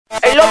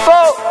¡Ey, loco!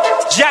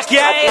 Jackie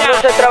Aquí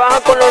no se trabaja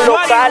con los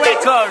locales.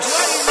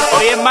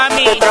 Oye,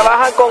 mami, se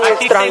trabaja con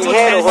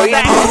extranjeros,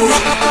 ¿oíste?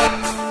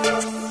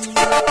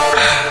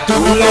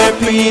 Tú le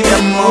pides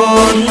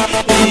amor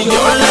y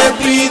yo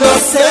le pido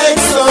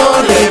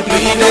sexo. Le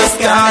pides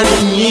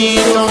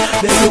cariñito,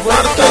 de su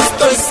cuarto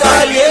estoy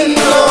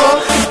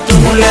saliendo.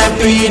 Tú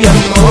le pides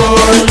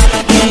amor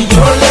y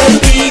yo le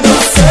pido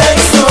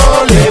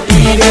sexo. Le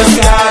pides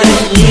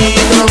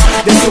cariñito,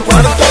 de su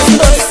cuarto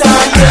estoy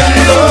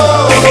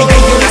saliendo.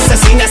 Una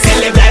asesina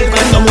cerebral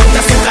cuando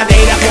monta su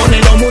cadera, pone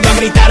lo mudo a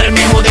gritar,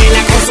 me modela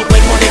con su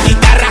cuerpo de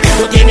guitarra,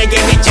 no tiene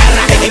que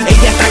bicharra,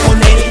 ella está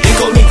con él y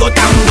conmigo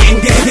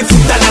también,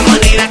 disfruta la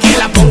manera que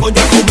la pongo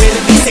yo a comer,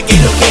 dice que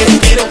lo quiere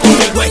pero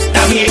conmigo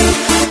está bien,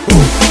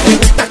 me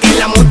gusta que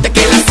la monte,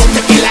 que la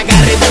solte, que la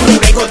agarre de un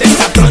luego de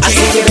esa broche,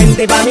 así que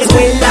vente pa' mi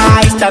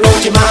escuela, esta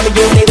noche mami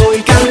yo te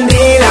doy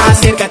candela,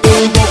 acércate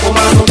un poco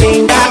más, no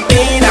tengas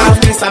pena,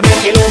 usted sabe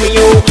que lo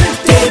mío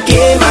te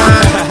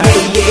quema,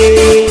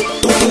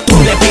 Tú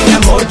le pides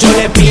amor, yo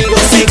le pido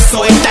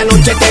sexo. Esta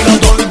noche te lo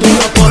doy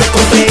duro por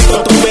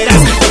completo. Tú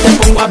verás, yo te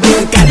pongo a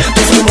brincar,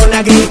 te sumo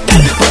a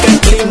gritar, porque el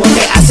clima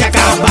te hace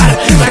acabar.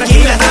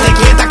 Tranquila, date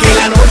quieta que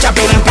la noche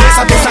apenas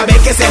empieza. Tú sabes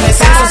que se me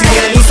censo, si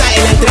realiza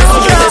el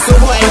entreso, yo te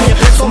subo en mi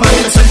peso, mami,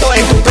 me suelto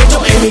en tu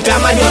pecho, en mi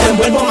cama yo te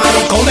envuelvo,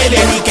 mami, come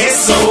de mi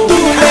queso. Tú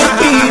le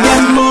pides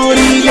amor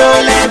y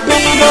yo le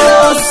pido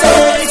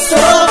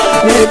sexo.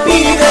 Le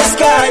pides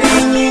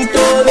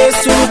cariñito, de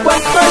su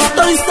cuarto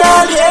estoy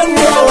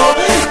saliendo.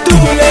 Tú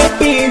le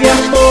pides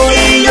amor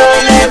y yo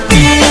le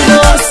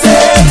pido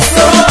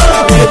sexo.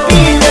 Le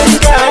pides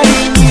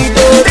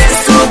cariñito, de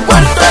su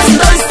cuarto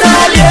estoy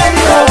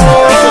saliendo.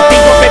 Y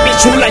contigo, baby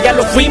chula, ya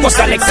lo fuimos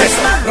al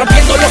exceso,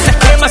 rompiendo los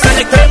esquemas al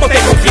extremo, te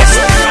confieso.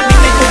 A mí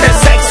me gusta el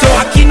sexo,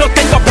 aquí no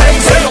tengo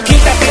precio. Solo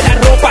quítate la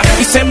ropa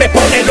y se me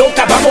pone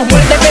loca. Vamos,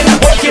 muérdeme la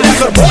boca y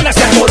las hormonas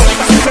se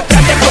alborotan.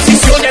 Detrás de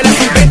posiciones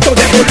las invento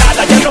de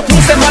volada. Ya no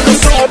cruces más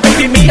los ojos,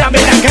 baby, mírame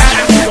la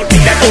cara.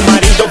 Olvida a tu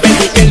marido,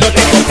 baby, que no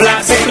te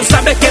complace. Tú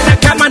sabes que en la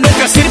cama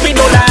nunca sirve y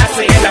no la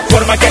hace. En la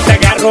forma que te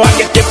agarro, a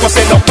que el tiempo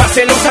se nos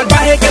pase. Lo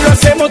salvaje que lo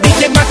hacemos,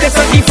 DJ, más te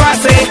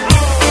satisface.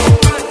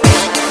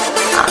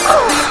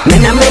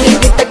 Nena, me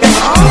dijiste que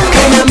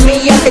nena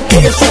mía, te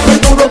quiero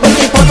súper duro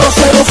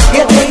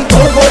 24/07 y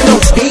todos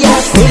los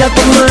días. Mira a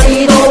tu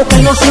marido que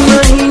no se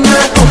imagina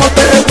cómo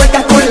te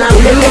recuerdas con la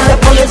mía. Te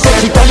pones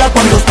excitada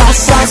cuando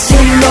estás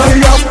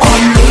haciéndolo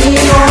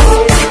conmigo.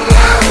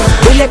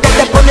 Dile que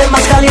te pones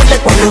más caliente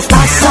cuando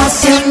estás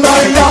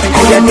haciéndolo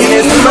conmigo. Ya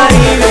tiene su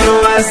marido,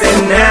 no hace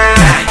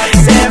nada.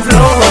 Se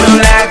flojo, no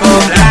la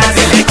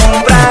complace. Le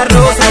compra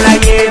rosa, la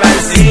lleva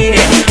al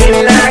cine.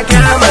 En la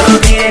cama no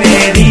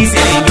tiene dice.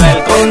 Y yo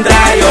al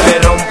contrario le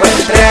rompo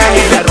el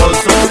traje. La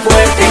rozo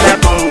fuerte y la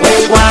pongo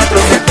en 4.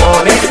 Se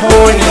pone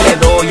horny y le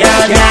doy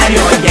a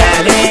diario. A ella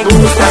le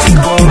gusta sin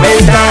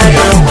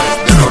comentario.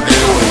 De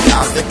rodeo, ella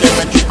hace que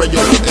me chupe,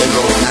 yo lo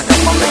dejo. En la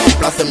cama me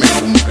complace, me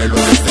cumple los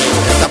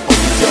deseos. Esas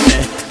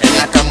posiciones, en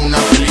la cama una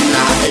felina.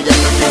 Ella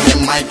me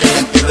pide más que la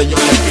entierre, yo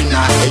le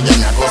espina. Ella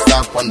me acosa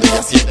cuando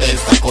ella siente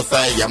esa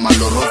cosa. Ella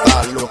malo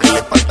rosa, lo que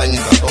le falta en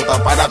esa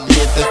tota. Para mí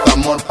este es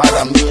amor,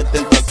 para mí es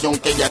tentación.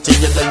 Que ella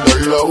chille del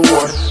dolor,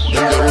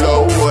 del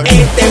dolor.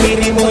 Este es mi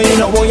ritmo y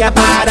no voy a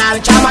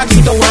parar.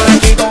 Chamaquito,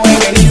 guanaquito,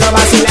 he venido a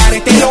vacilar.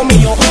 Este es lo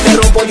mío, te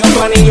rompo yo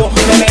tu anillo.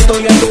 Me meto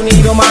yo en tu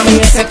nido, mami,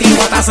 ese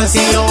tipo está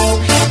sencillo.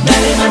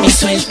 Dale, mami,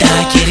 suelta,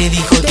 quiere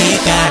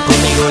discoteca.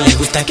 Conmigo le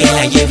gusta que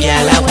la lleve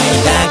a la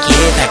vuelta.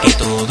 Quieta, que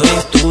todo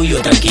es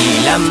tuyo.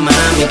 Tranquila,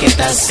 mami, que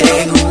estás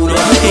seguro.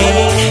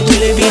 Tú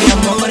le pides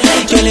amor,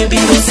 yo le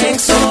pido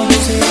sexo.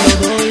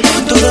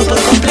 Todo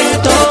por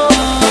completo.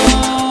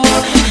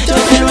 Yo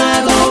te lo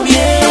hago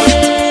bien.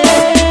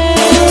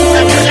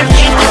 La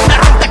gente me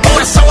rompe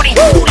corazones.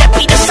 Tú le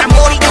pides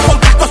amor y yo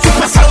complaco sus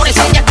pasiones.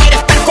 Ella quiere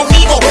estar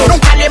conmigo,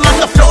 nunca le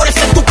mando flores.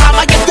 En tu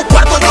cama y en tu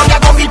cuarto yo le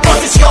hago 1000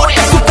 posiciones.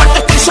 En tu cuarto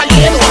estoy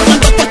saliendo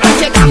cuando te estás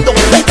llegando.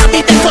 Esta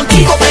vida es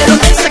contigo, pero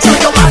en el sexo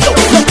yo mando.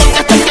 No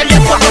contesta el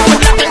teléfono, pues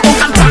la tengo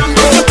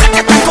cantando. Siempre que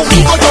estás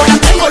conmigo yo la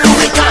tengo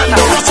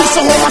lubricando. Sus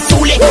ojos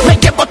azules, me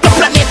llevo a otro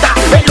planeta.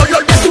 El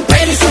olor de su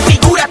pelo y su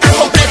figura tan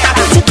completa.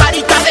 Su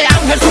carita de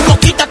ángel, su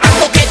boquita tan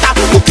coqueta.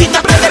 Tú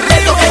quítate de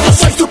reto que yo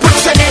soy su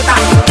proxeneta.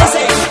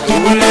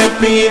 Tú le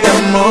pides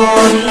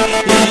amor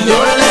y yo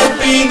le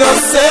pido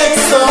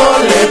sexo.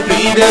 Le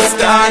pides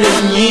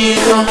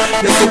cariñito,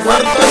 de su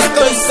cuarto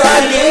estoy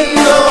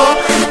saliendo.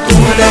 Tú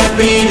le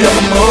pides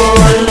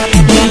amor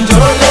y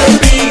yo le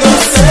pido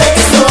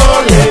sexo.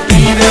 Le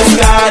pides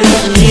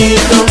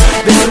cariñito,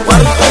 de su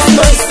cuarto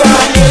estoy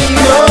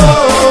saliendo.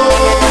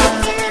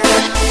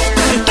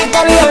 Esta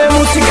calidad de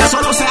música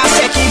solo se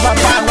hace aquí,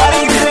 papá.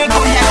 Guaray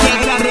Record y aquí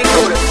era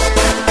Record.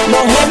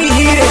 Los heavy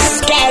hitters,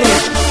 Scary,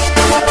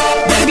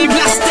 Baby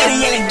Blaster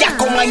y el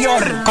Jaco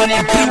Mayor con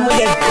el primo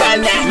y el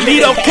pana.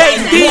 Little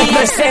KD,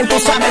 Represento,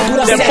 sabe,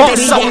 pura The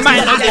Boss of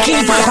Man. aquí,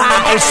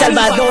 papá, El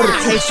Salvador,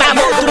 el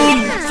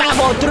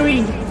Fabo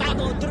 3.